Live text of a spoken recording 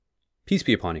Peace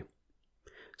be upon you.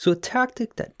 So a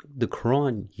tactic that the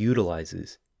Quran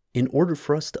utilizes in order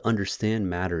for us to understand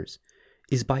matters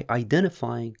is by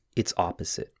identifying its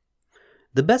opposite.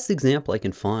 The best example I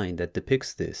can find that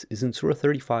depicts this is in Surah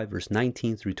 35 verse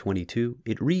 19 through 22.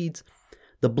 It reads,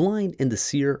 "The blind and the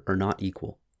seer are not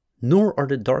equal, nor are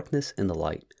the darkness and the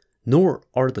light, nor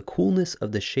are the coolness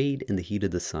of the shade and the heat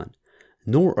of the sun,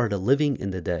 nor are the living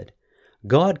and the dead.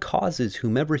 God causes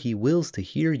whomever he wills to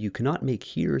hear. You cannot make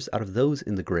hearers out of those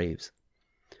in the graves."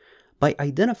 By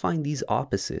identifying these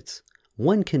opposites,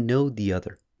 one can know the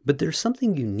other. But there's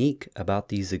something unique about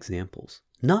these examples.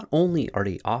 Not only are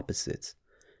they opposites,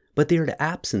 but they are the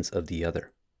absence of the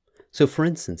other. So for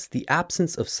instance, the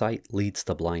absence of sight leads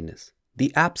to blindness.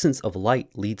 The absence of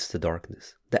light leads to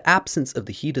darkness. The absence of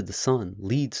the heat of the sun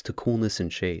leads to coolness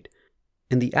and shade.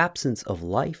 And the absence of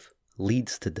life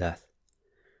leads to death.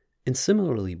 And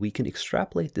similarly, we can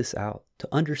extrapolate this out to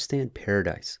understand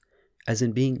paradise as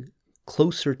in being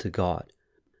closer to God,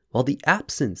 while the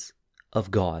absence of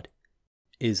God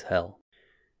is hell.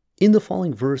 In the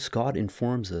following verse, God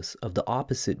informs us of the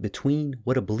opposite between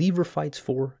what a believer fights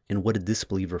for and what a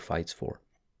disbeliever fights for.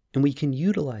 And we can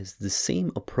utilize the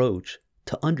same approach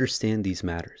to understand these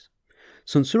matters.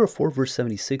 So in Surah 4 verse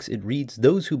 76, it reads,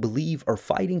 "Those who believe are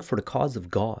fighting for the cause of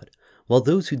God, while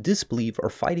those who disbelieve are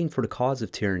fighting for the cause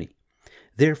of tyranny.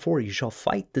 Therefore you shall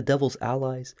fight the devil's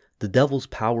allies. The devil's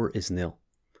power is nil."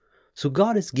 So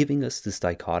God is giving us this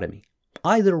dichotomy.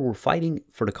 Either we're fighting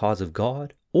for the cause of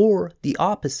God, or the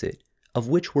opposite, of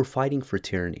which we're fighting for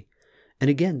tyranny. And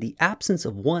again, the absence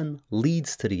of one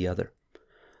leads to the other.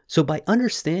 So by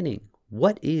understanding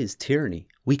what is tyranny,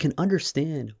 we can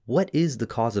understand what is the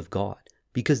cause of God,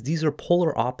 because these are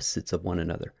polar opposites of one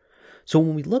another. So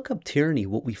when we look up tyranny,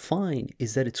 what we find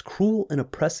is that it's cruel and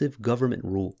oppressive government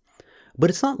rule. But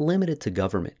it's not limited to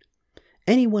government.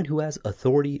 Anyone who has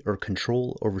authority or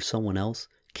control over someone else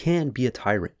can be a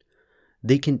tyrant.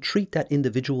 They can treat that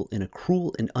individual in a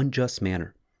cruel and unjust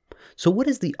manner. So what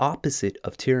is the opposite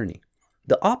of tyranny?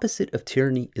 The opposite of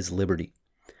tyranny is liberty.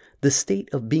 The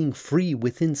state of being free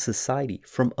within society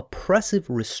from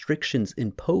oppressive restrictions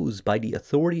imposed by the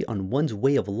authority on one's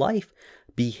way of life,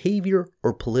 behavior,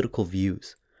 or political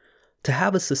views. To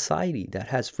have a society that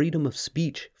has freedom of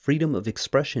speech, freedom of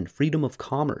expression, freedom of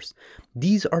commerce.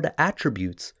 These are the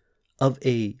attributes of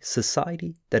a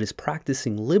society that is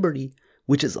practicing liberty,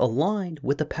 which is aligned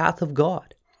with the path of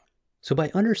God. So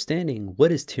by understanding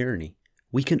what is tyranny,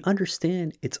 we can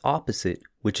understand its opposite,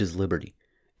 which is liberty.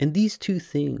 And these two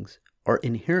things are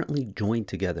inherently joined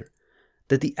together.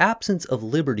 That the absence of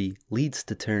liberty leads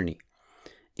to tyranny.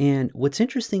 And what's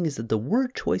interesting is that the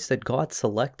word choice that God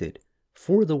selected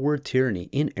for the word tyranny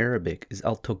in Arabic is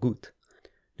al-taghut.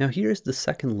 Now here's the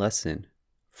second lesson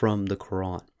from the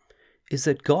Quran, is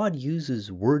that God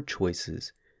uses word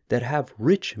choices that have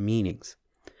rich meanings.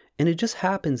 And it just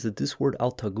happens that this word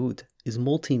al-taghut is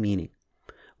multi-meaning.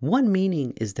 One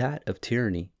meaning is that of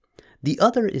tyranny. The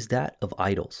other is that of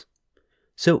idols.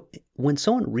 So when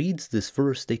someone reads this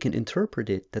verse, they can interpret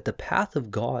it that the path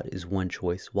of God is one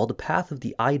choice, while the path of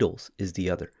the idols is the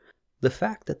other. The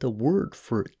fact that the word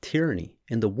for tyranny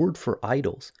and the word for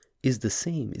idols is the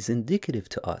same is indicative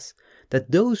to us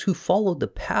that those who follow the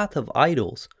path of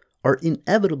idols are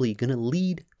inevitably going to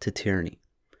lead to tyranny.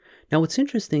 Now what's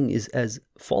interesting is, as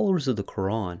followers of the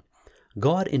Quran,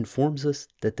 God informs us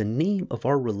that the name of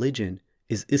our religion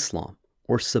is Islam,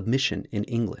 or submission in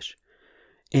English.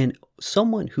 And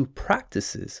someone who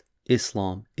practices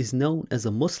Islam is known as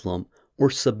a Muslim, or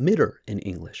submitter in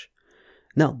English.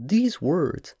 Now these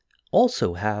words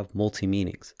also have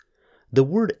multi-meanings. The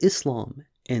word Islam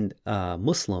and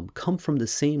Muslim come from the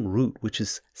same root, which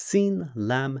is sin,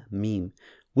 lam, mim,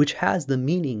 which has the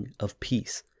meaning of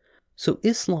peace. So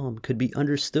Islam could be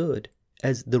understood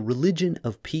as the religion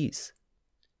of peace,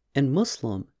 and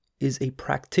Muslim is a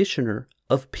practitioner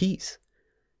of peace.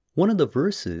 One of the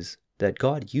verses that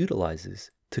God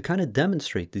utilizes to kind of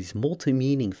demonstrate these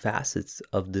multi-meaning facets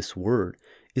of this word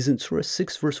is in Surah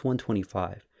 6 verse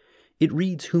 125. It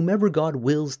reads, "Whomever God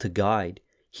wills to guide,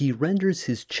 he renders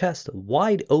his chest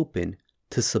wide open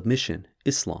to submission,"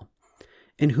 Islam.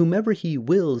 "And whomever he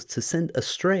wills to send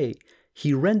astray,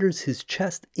 he renders his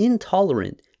chest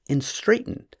intolerant and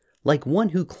straitened, like one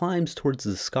who climbs towards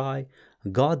the sky.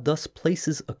 God thus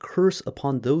places a curse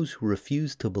upon those who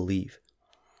refuse to believe."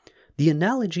 The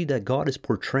analogy that God is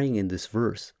portraying in this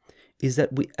verse is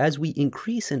that as we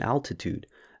increase in altitude,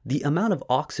 the amount of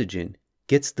oxygen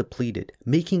gets depleted,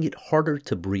 making it harder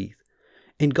to breathe.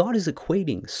 And God is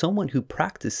equating someone who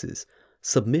practices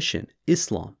submission,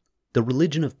 Islam, the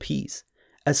religion of peace,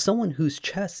 as someone whose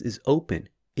chest is open,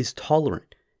 is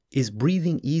tolerant, is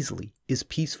breathing easily, is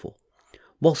peaceful.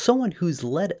 While someone who's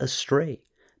led astray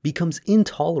becomes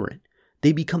intolerant,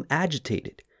 they become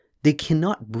agitated. They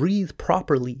cannot breathe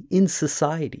properly in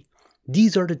society.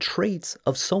 These are the traits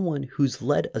of someone who's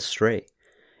led astray.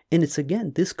 And it's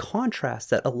again this contrast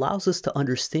that allows us to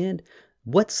understand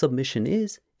what submission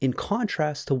is in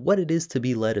contrast to what it is to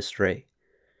be led astray.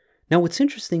 Now, what's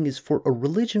interesting is for a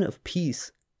religion of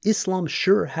peace, Islam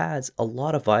sure has a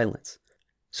lot of violence.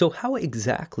 So how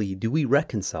exactly do we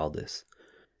reconcile this?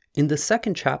 In the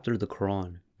second chapter of the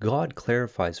Quran, God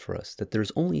clarifies for us that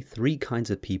there's only three kinds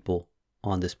of people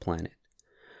on this planet.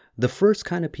 The first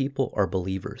kind of people are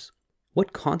believers.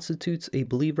 What constitutes a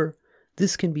believer?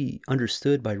 This can be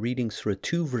understood by reading Surah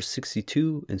 2 verse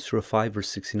 62 and Surah 5 verse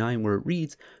 69, where it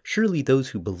reads, "Surely those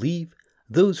who believe,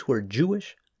 those who are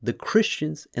Jewish, the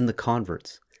Christians, and the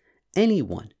converts,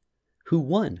 anyone who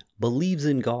 1. believes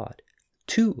in God,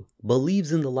 2.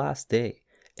 believes in the last day,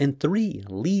 and 3.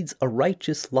 leads a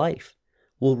righteous life,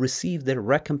 will receive their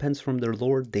recompense from their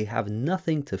Lord. They have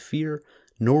nothing to fear,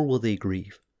 nor will they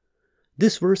grieve."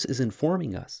 This verse is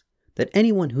informing us that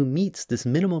anyone who meets this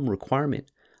minimum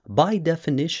requirement, by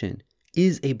definition,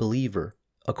 is a believer,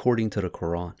 according to the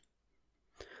Quran.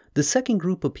 The second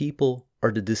group of people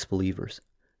are the disbelievers.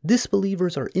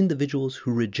 Disbelievers are individuals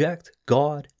who reject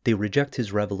God, they reject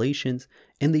His revelations,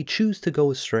 and they choose to go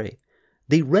astray.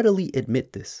 They readily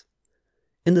admit this.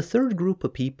 And the third group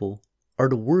of people are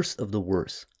the worst of the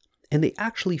worst, and they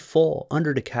actually fall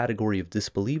under the category of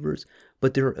disbelievers,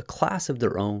 but they're a class of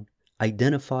their own,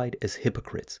 identified as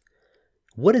hypocrites.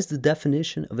 What is the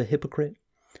definition of a hypocrite?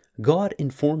 God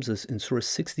informs us in Surah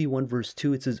 61 verse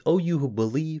 2, it says, "O you who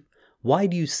believe, why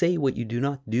do you say what you do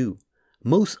not do?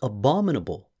 Most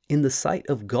abominable in the sight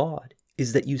of God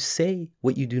is that you say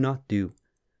what you do not do."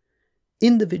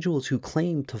 Individuals who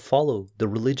claim to follow the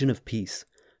religion of peace,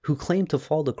 who claim to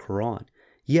follow the Quran,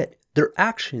 yet their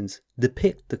actions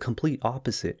depict the complete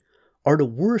opposite, are the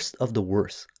worst of the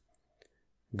worst.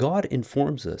 God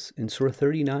informs us in Surah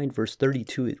 39 verse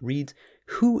 32, it reads,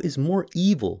 "Who is more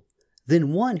evil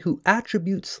than one who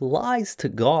attributes lies to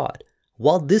God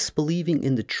while disbelieving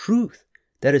in the truth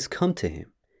that has come to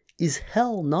him? Is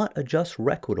hell not a just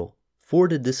requital for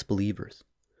the disbelievers?"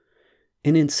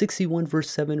 And in 61 verse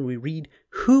 7 we read,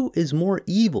 "Who is more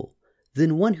evil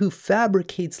than one who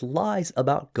fabricates lies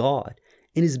about God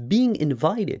and is being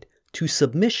invited to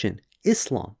submission,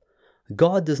 Islam?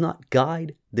 God does not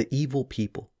guide the evil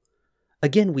people."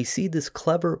 Again, we see this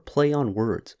clever play on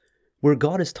words where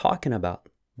God is talking about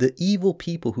the evil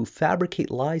people who fabricate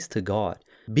lies to God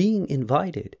being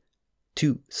invited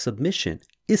to submission,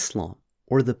 Islam,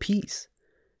 or the peace,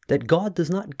 that God does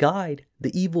not guide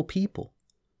the evil people.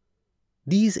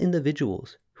 These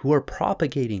individuals who are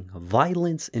propagating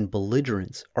violence and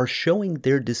belligerence are showing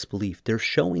their disbelief, they're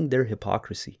showing their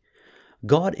hypocrisy.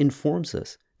 God informs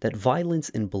us that violence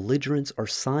and belligerence are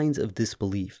signs of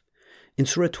disbelief. In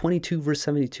Surah 22 verse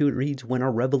 72 it reads, "When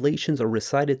our revelations are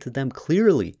recited to them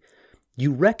clearly,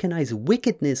 you recognize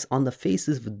wickedness on the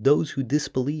faces of those who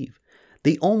disbelieve.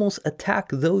 They almost attack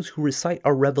those who recite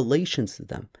our revelations to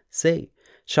them. Say,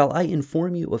 shall I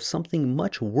inform you of something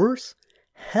much worse?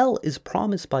 Hell is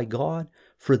promised by God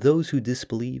for those who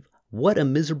disbelieve. What a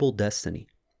miserable destiny."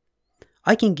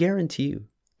 I can guarantee you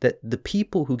that the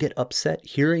people who get upset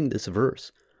hearing this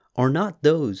verse are not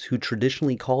those who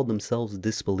traditionally call themselves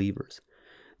disbelievers.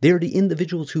 They are the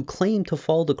individuals who claim to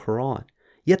follow the Quran,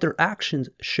 yet their actions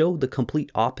show the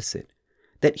complete opposite.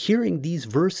 That hearing these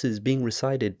verses being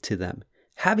recited to them,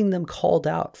 having them called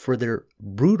out for their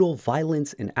brutal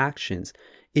violence and actions,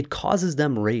 it causes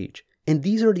them rage. And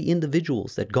these are the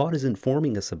individuals that God is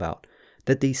informing us about,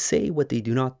 that they say what they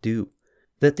do not do,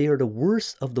 that they are the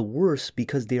worst of the worst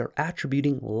because they are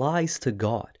attributing lies to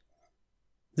God.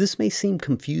 This may seem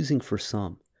confusing for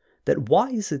some, that why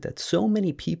is it that so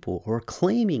many people who are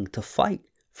claiming to fight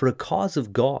for the cause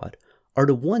of God are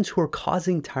the ones who are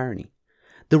causing tyranny?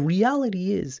 The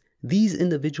reality is these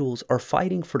individuals are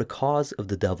fighting for the cause of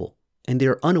the devil, and they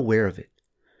are unaware of it.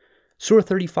 Surah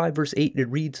 35 verse 8, it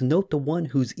reads, "Note the one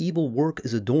whose evil work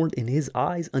is adorned in his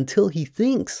eyes until he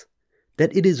thinks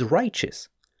that it is righteous.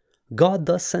 God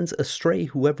thus sends astray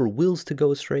whoever wills to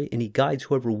go astray, and he guides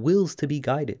whoever wills to be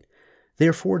guided.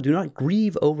 Therefore, do not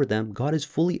grieve over them. God is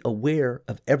fully aware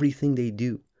of everything they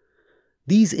do."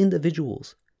 These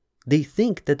individuals, they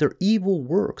think that their evil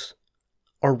works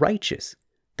are righteous,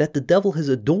 that the devil has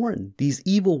adorned these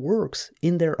evil works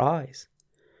in their eyes.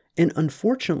 And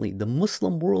unfortunately, the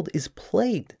Muslim world is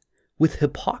plagued with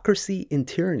hypocrisy and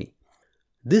tyranny.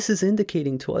 This is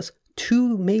indicating to us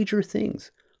two major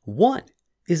things. One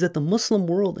is that the Muslim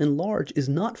world in large is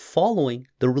not following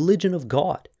the religion of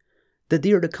God. that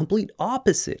they are the complete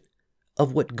opposite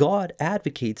of what God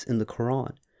advocates in the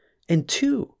Quran. And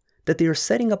two, that they are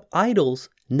setting up idols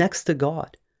next to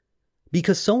God.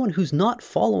 Because someone who's not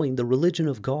following the religion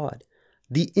of God,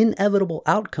 the inevitable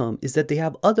outcome is that they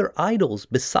have other idols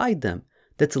beside them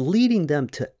that's leading them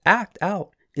to act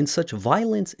out in such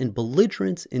violence and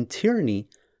belligerence and tyranny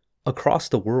across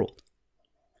the world.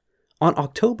 On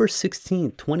October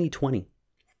 16, 2020,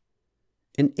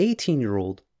 an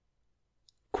 18-year-old,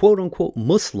 quote-unquote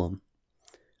Muslim,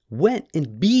 went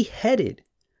and beheaded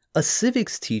a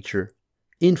civics teacher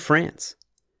in France.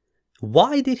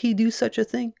 Why did he do such a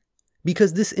thing?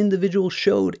 Because this individual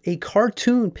showed a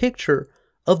cartoon picture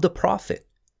of the Prophet.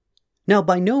 Now,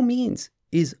 by no means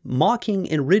is mocking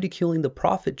and ridiculing the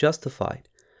Prophet justified.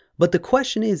 But the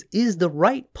question is the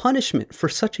right punishment for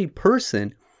such a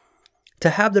person to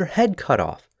have their head cut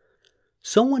off?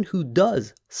 Someone who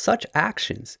does such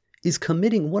actions is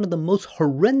committing one of the most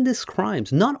horrendous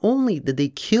crimes. Not only did they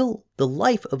kill the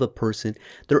life of a person,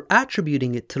 they're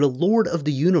attributing it to the Lord of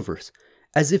the universe,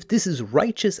 as if this is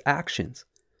righteous actions.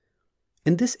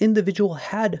 And this individual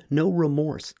had no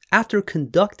remorse. After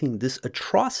conducting this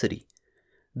atrocity,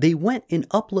 they went and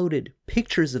uploaded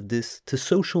pictures of this to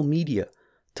social media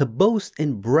to boast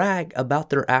and brag about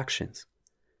their actions.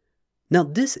 Now,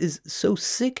 this is so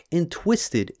sick and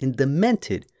twisted and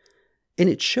demented, and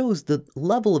it shows the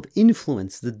level of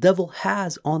influence the devil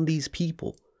has on these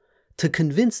people to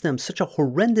convince them such a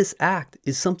horrendous act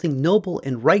is something noble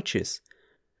and righteous.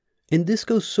 And this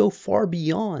goes so far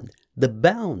beyond the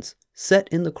bounds set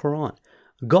in the Quran.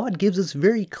 God gives us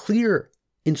very clear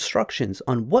instructions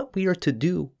on what we are to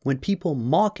do when people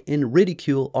mock and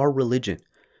ridicule our religion.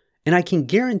 And I can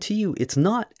guarantee you it's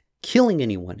not killing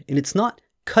anyone, and it's not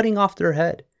cutting off their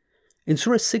head. In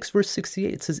Surah 6 verse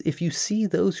 68 it says, if you see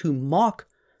those who mock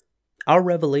our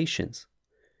revelations,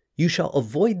 you shall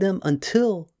avoid them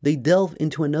until they delve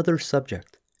into another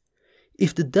subject.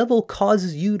 If the devil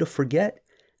causes you to forget,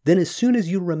 then as soon as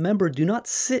you remember, do not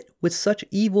sit with such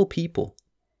evil people.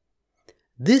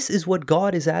 This is what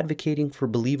God is advocating for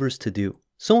believers to do.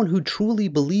 Someone who truly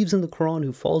believes in the Quran,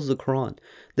 who follows the Quran,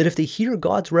 that if they hear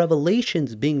God's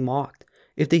revelations being mocked,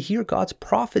 if they hear God's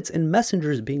prophets and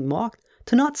messengers being mocked,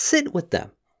 to not sit with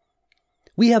them.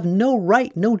 We have no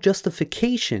right, no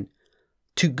justification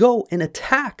to go and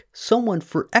attack someone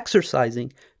for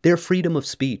exercising their freedom of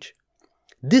speech.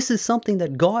 This is something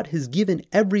that God has given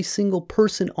every single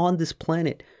person on this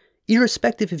planet,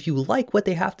 irrespective if you like what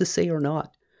they have to say or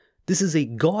not. This is a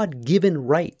God-given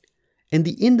right. And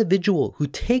the individual who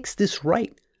takes this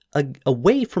right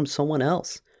away from someone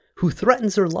else, who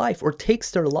threatens their life or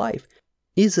takes their life,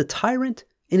 is a tyrant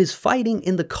and is fighting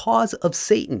in the cause of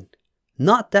Satan,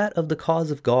 not that of the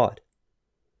cause of God.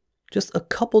 Just a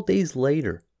couple days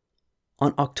later,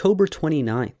 on October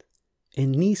 29th,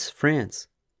 in Nice, France,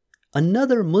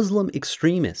 another Muslim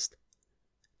extremist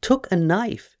took a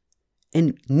knife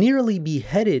and nearly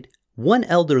beheaded one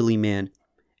elderly man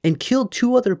and killed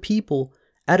two other people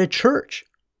at a church.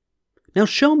 Now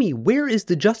show me, where is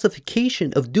the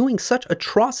justification of doing such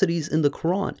atrocities in the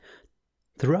Quran?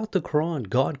 Throughout the Quran,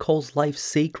 God calls life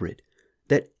sacred,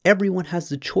 that everyone has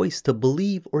the choice to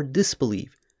believe or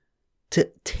disbelieve. To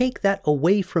take that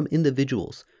away from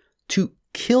individuals, to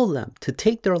kill them, to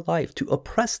take their life, to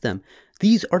oppress them,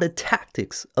 these are the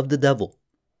tactics of the devil.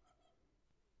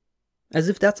 As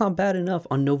if that's not bad enough,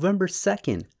 on November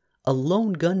 2nd, a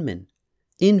lone gunman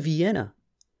in Vienna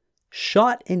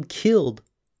shot and killed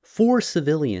 4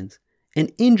 civilians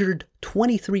and injured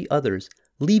 23 others,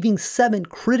 leaving 7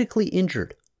 critically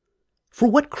injured. For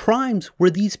what crimes were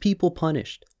these people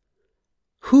punished?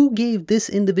 Who gave this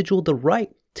individual the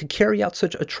right to carry out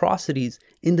such atrocities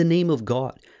in the name of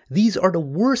God? These are the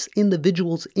worst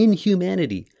individuals in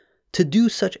humanity to do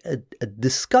such a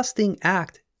disgusting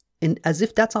act. And as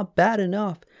if that's not bad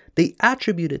enough, they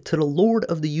attribute it to the Lord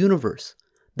of the universe.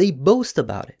 They boast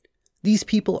about it. These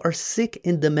people are sick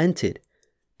and demented,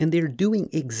 and they're doing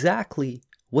exactly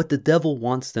what the devil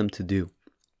wants them to do.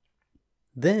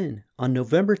 Then, on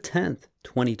November 10th,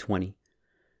 2020,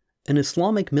 an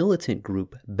Islamic militant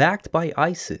group backed by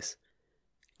ISIS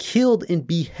killed and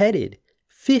beheaded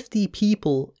 50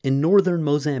 people in northern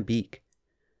Mozambique.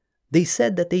 They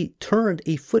said that they turned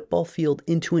a football field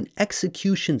into an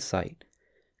execution site,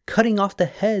 cutting off the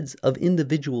heads of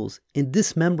individuals and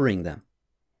dismembering them.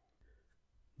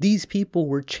 These people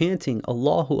were chanting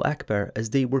Allahu Akbar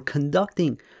as they were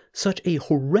conducting such a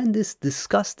horrendous,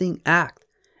 disgusting act.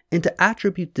 And to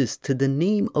attribute this to the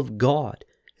name of God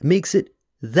makes it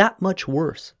that much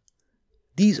worse.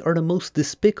 These are the most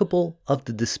despicable of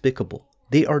the despicable.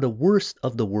 They are the worst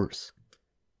of the worst.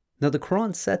 Now, the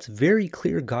Quran sets very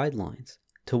clear guidelines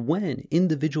to when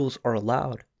individuals are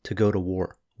allowed to go to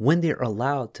war, when they are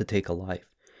allowed to take a life.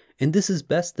 And this is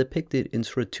best depicted in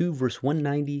Surah 2, verse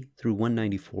 190 through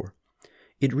 194.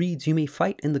 It reads, "You may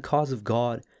fight in the cause of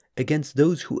God against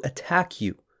those who attack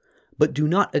you, but do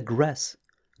not aggress.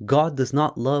 God does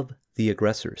not love the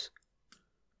aggressors."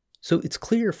 So it's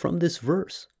clear from this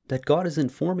verse that God is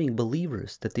informing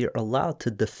believers that they are allowed to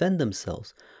defend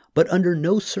themselves, but under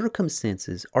no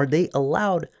circumstances are they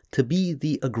allowed to be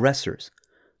the aggressors.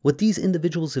 What these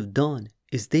individuals have done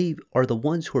is they are the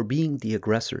ones who are being the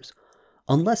aggressors.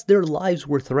 Unless their lives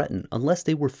were threatened, unless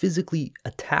they were physically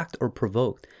attacked or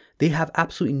provoked, they have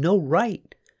absolutely no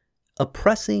right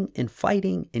oppressing and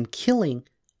fighting and killing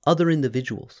other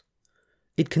individuals.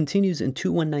 It continues in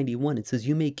 2:191. It says,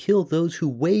 "You may kill those who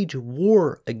wage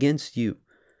war against you,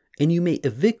 and you may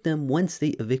evict them whence they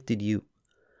evicted you.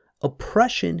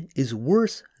 Oppression is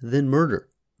worse than murder.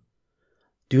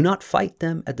 Do not fight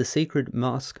them at the sacred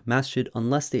masjid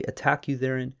unless they attack you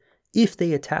therein. If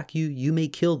they attack you, you may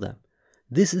kill them.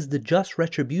 This is the just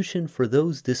retribution for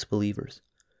those disbelievers."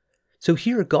 So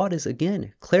here God is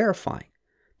again clarifying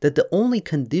that the only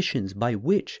conditions by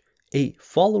which a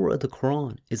follower of the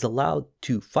Quran is allowed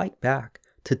to fight back,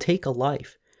 to take a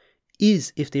life,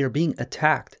 is if they are being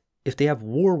attacked, if they have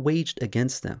war waged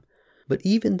against them. But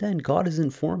even then, God is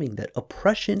informing that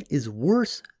oppression is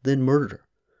worse than murder.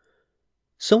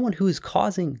 Someone who is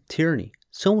causing tyranny,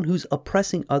 someone who's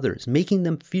oppressing others, making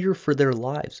them fear for their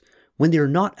lives when they are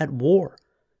not at war,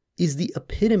 is the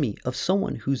epitome of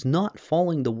someone who's not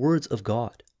following the words of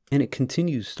God. And it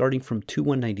continues starting from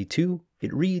 2:192.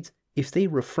 It reads, "If they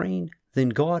refrain, then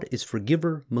God is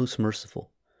forgiver, most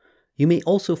merciful. You may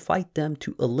also fight them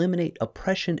to eliminate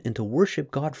oppression and to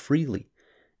worship God freely.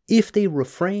 If they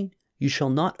refrain, you shall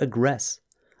not aggress.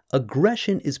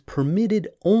 Aggression is permitted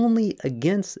only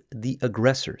against the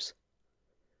aggressors."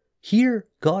 Here,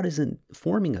 God is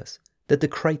informing us that the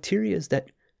criteria is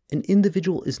that an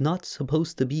individual is not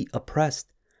supposed to be oppressed,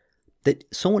 that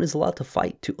someone is allowed to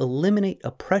fight to eliminate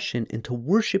oppression and to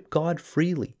worship God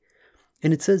freely.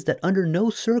 And it says that under no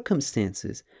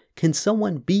circumstances can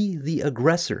someone be the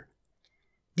aggressor.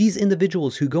 These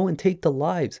individuals who go and take the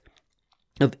lives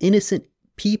of innocent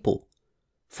people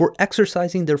for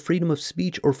exercising their freedom of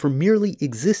speech, or for merely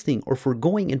existing, or for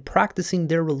going and practicing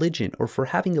their religion, or for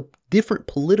having a different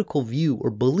political view or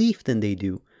belief than they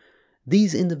do,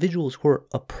 these individuals who are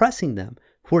oppressing them,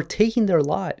 who are taking their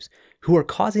lives, who are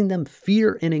causing them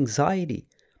fear and anxiety,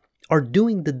 are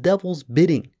doing the devil's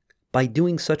bidding by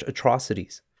doing such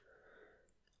atrocities.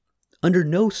 Under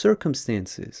no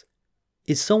circumstances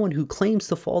is someone who claims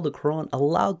to follow the Quran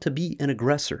allowed to be an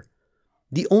aggressor.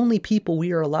 The only people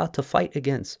we are allowed to fight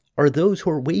against are those who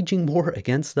are waging war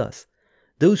against us,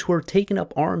 those who are taking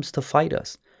up arms to fight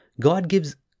us. God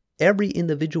gives every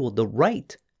individual the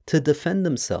right to defend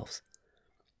themselves.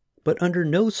 But under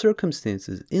no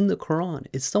circumstances in the Quran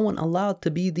is someone allowed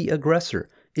to be the aggressor,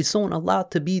 is someone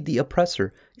allowed to be the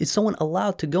oppressor, is someone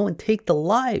allowed to go and take the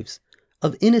lives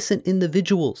of innocent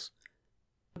individuals.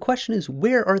 The question is,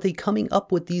 where are they coming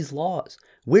up with these laws?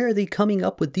 Where are they coming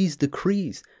up with these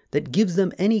decrees that gives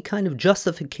them any kind of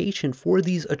justification for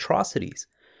these atrocities?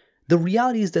 The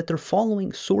reality is that they're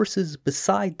following sources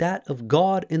beside that of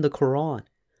God in the Quran.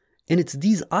 And it's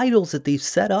these idols that they've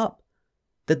set up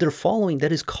that they're following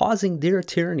that is causing their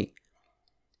tyranny.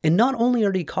 And not only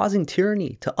are they causing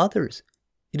tyranny to others,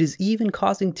 it is even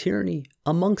causing tyranny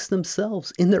amongst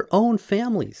themselves in their own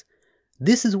families.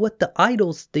 This is what the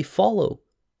idols they follow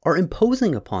are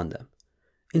imposing upon them.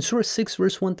 In Surah 6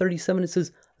 verse 137 it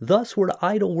says, "Thus were the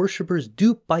idol worshippers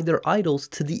duped by their idols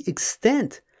to the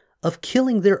extent of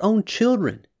killing their own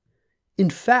children.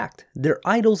 In fact, their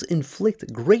idols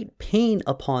inflict great pain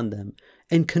upon them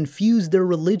and confuse their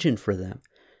religion for them.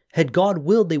 Had God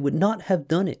willed, they would not have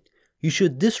done it. You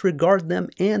should disregard them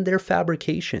and their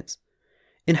fabrications."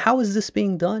 And how is this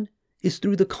being done? Is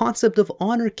through the concept of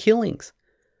honor killings.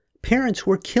 Parents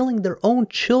who are killing their own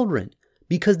children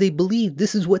because they believe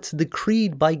this is what's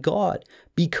decreed by God,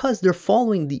 because they're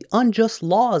following the unjust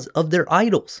laws of their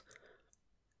idols.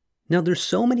 Now, there's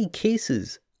so many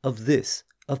cases of this,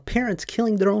 of parents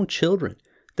killing their own children,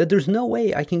 that there's no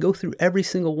way I can go through every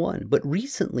single one. But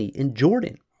recently in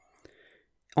Jordan,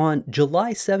 on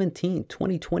July 17,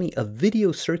 2020, a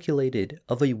video circulated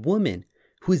of a woman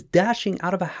who is dashing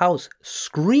out of a house,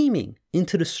 screaming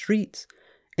into the streets,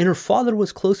 and her father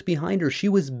was close behind her. She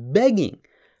was begging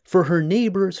for her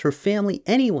neighbors, her family,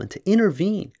 anyone to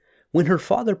intervene, when her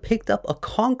father picked up a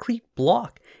concrete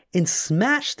block and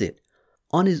smashed it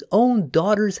on his own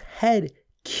daughter's head,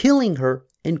 killing her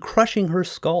and crushing her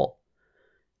skull.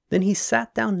 Then he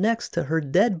sat down next to her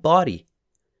dead body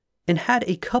and had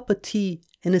a cup of tea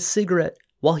and a cigarette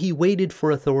while he waited for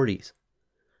authorities.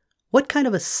 What kind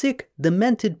of a sick,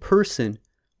 demented person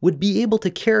would be able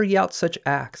to carry out such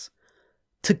acts?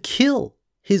 To kill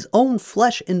his own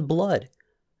flesh and blood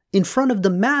in front of the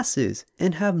masses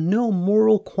and have no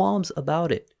moral qualms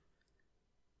about it.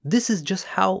 This is just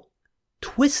how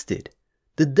twisted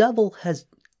the devil has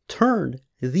turned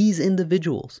these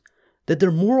individuals, that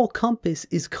their moral compass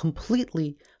is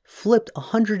completely flipped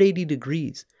 180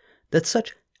 degrees, that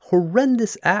such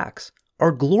horrendous acts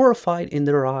are glorified in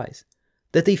their eyes,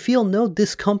 that they feel no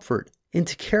discomfort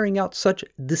into carrying out such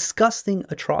disgusting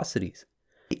atrocities.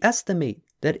 They estimate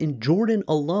that in Jordan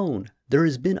alone, there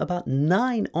has been about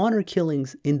 9 honor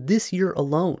killings in this year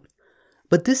alone.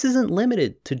 But this isn't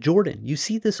limited to Jordan. You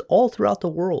see this all throughout the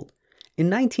world. In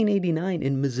 1989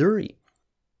 in Missouri,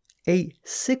 a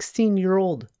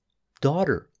 16-year-old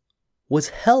daughter was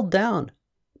held down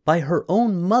by her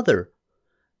own mother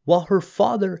while her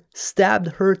father stabbed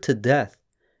her to death.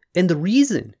 And the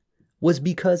reason was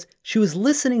because she was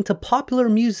listening to popular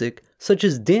music such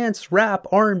as dance, rap,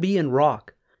 R&B, and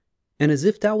rock. And as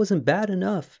if that wasn't bad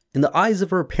enough in the eyes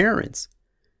of her parents,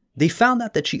 they found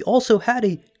out that she also had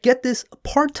a, get this,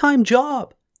 part-time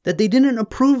job that they didn't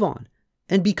approve on.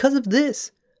 And because of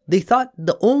this, they thought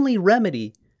the only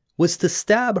remedy was to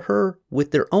stab her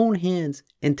with their own hands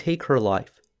and take her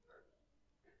life.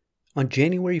 On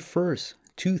January 1st,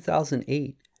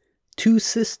 2008, 2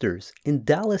 sisters in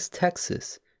Dallas,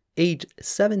 Texas, aged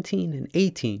 17 and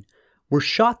 18, were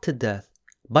shot to death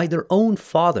by their own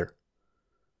father.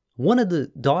 One of the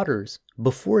daughters,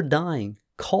 before dying,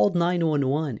 called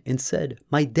 911 and said,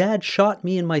 "My dad shot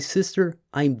me and my sister.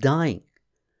 I'm dying."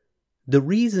 The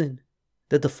reason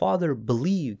that the father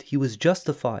believed he was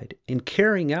justified in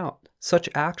carrying out such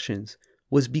actions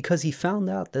was because he found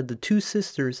out that the 2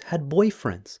 sisters had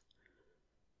boyfriends.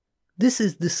 This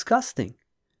is disgusting,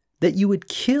 that you would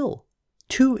kill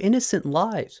 2 innocent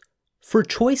lives for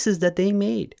choices that they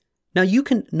made. Now, you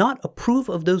can not approve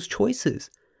of those choices,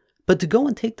 but to go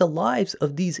and take the lives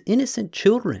of these innocent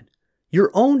children,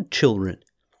 your own children,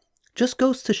 just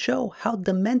goes to show how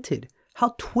demented,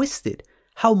 how twisted,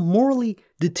 how morally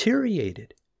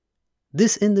deteriorated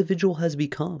this individual has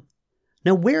become.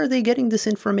 Now, where are they getting this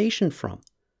information from?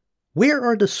 Where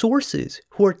are the sources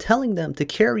who are telling them to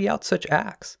carry out such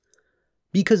acts?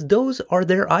 Because those are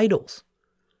their idols.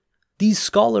 These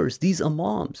scholars, these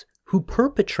imams who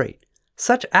perpetrate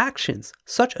such actions,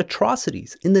 such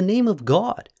atrocities in the name of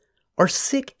God, are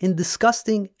sick and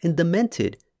disgusting and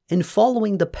demented and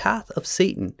following the path of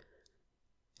Satan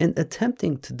and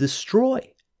attempting to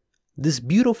destroy this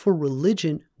beautiful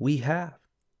religion we have,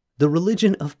 the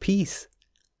religion of peace.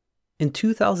 In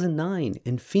 2009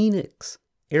 in Phoenix,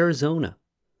 Arizona,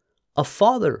 a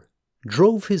father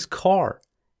drove his car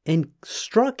and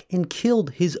struck and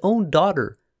killed his own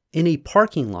daughter in a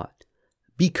parking lot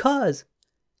because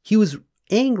he was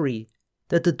angry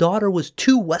that the daughter was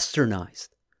too westernized.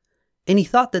 And he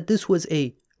thought that this was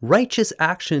a righteous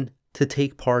action to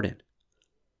take part in.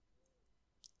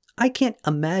 I can't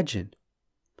imagine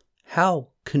how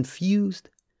confused,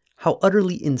 how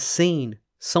utterly insane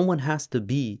someone has to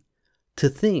be to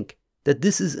think that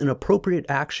this is an appropriate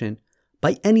action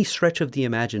by any stretch of the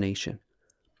imagination.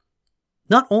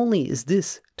 Not only is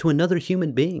this to another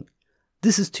human being,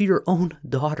 this is to your own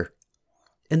daughter.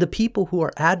 And the people who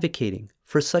are advocating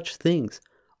for such things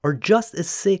are just as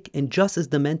sick and just as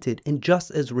demented and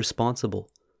just as responsible.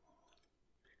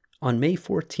 On May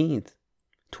 14th,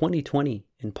 2020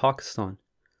 in Pakistan,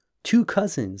 2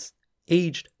 cousins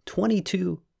aged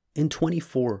 22 and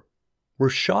 24 were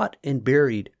shot and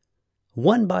buried,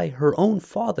 one by her own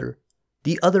father,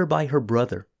 the other by her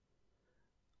brother.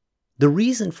 The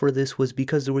reason for this was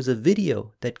because there was a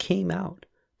video that came out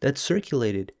that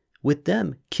circulated with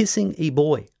them kissing a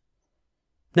boy.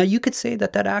 Now, you could say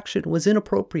that that action was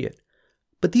inappropriate,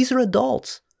 but these are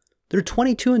adults. They're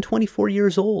 22 and 24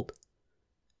 years old.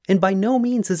 And by no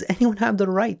means does anyone have the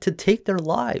right to take their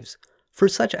lives for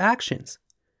such actions.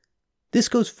 This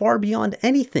goes far beyond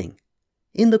anything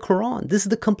in the Quran. This is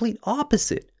the complete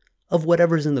opposite of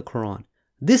whatever's in the Quran.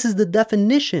 This is the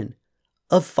definition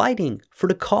of fighting for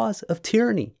the cause of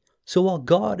tyranny. So while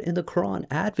God in the Quran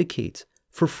advocates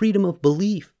for freedom of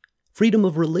belief, freedom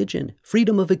of religion,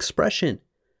 freedom of expression,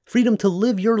 freedom to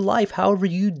live your life however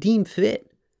you deem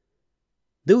fit,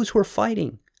 those who are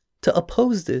fighting to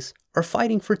oppose this are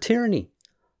fighting for tyranny.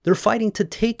 They're fighting to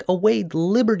take away the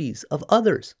liberties of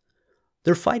others.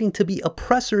 They're fighting to be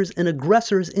oppressors and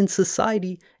aggressors in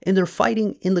society, and they're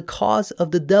fighting in the cause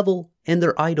of the devil and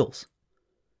their idols.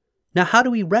 Now, how do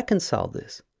we reconcile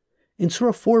this? In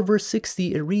Surah 4 verse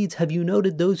 60 it reads, "Have you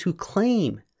noted those who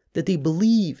claim that they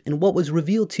believe in what was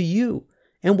revealed to you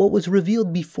and what was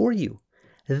revealed before you,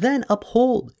 then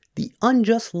uphold the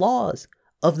unjust laws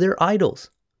of their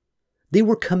idols? They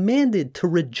were commanded to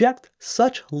reject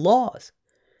such laws.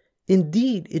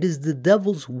 Indeed, it is the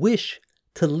devil's wish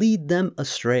to lead them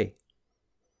astray."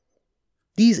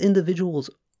 These individuals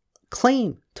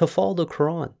claim to follow the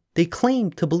Quran. They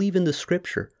claim to believe in the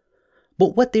scripture.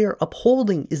 But what they are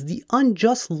upholding is the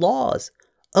unjust laws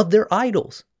of their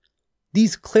idols.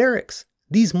 These clerics,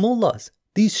 these mullahs,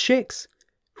 these sheikhs,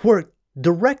 who are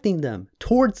directing them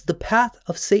towards the path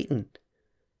of Satan.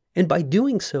 And by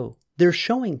doing so, they're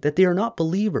showing that they are not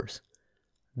believers.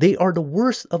 They are the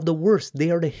worst of the worst. They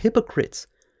are the hypocrites.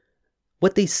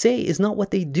 What they say is not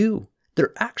what they do.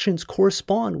 Their actions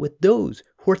correspond with those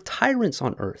who are tyrants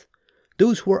on earth,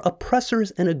 those who are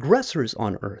oppressors and aggressors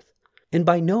on earth. And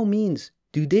by no means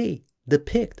do they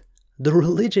depict the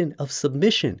religion of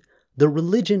submission, the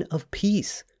religion of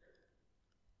peace.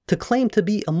 To claim to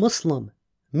be a Muslim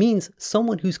means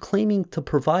someone who's claiming to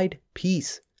provide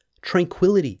peace,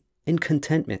 tranquility, and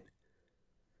contentment.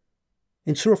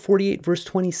 In Surah 48 verse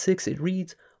 26 it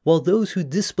reads, "While those who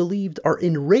disbelieved are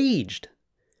enraged,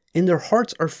 and their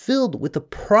hearts are filled with the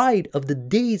pride of the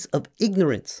days of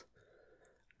ignorance,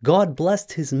 God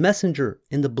blessed his messenger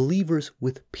and the believers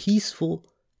with peaceful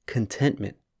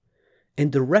contentment,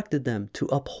 and directed them to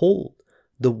uphold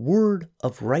the word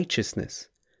of righteousness.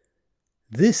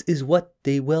 This is what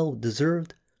they well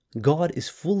deserved. God is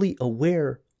fully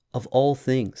aware of all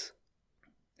things."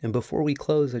 And before we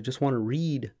close, I just want to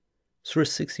read Surah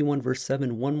 61 verse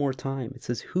 7 one more time. It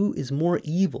says, "Who is more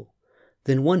evil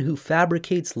than one who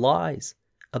fabricates lies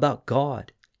about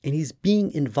God, and he's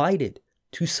being invited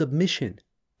to submission,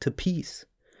 to peace?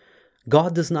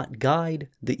 God does not guide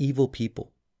the evil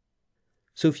people."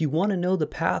 So if you want to know the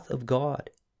path of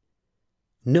God,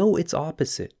 know its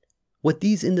opposite. What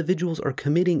these individuals are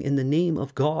committing in the name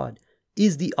of God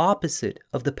is the opposite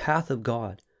of the path of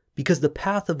God, because the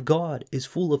path of God is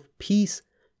full of peace,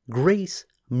 grace,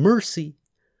 mercy,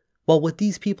 while what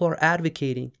these people are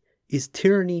advocating is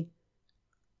tyranny,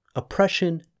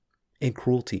 oppression, and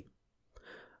cruelty.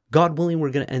 God willing,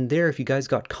 we're going to end there. If you guys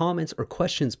got comments or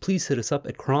questions, please hit us up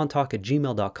at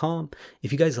qurantalk@gmail.com.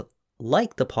 If you guys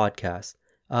like the podcast,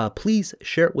 please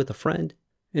share it with a friend.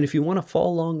 And if you want to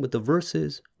follow along with the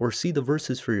verses or see the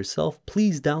verses for yourself,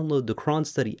 please download the Quran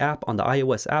Study app on the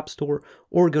iOS App Store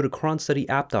or go to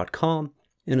quranstudyapp.com.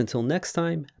 And until next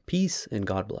time, peace and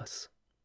God bless.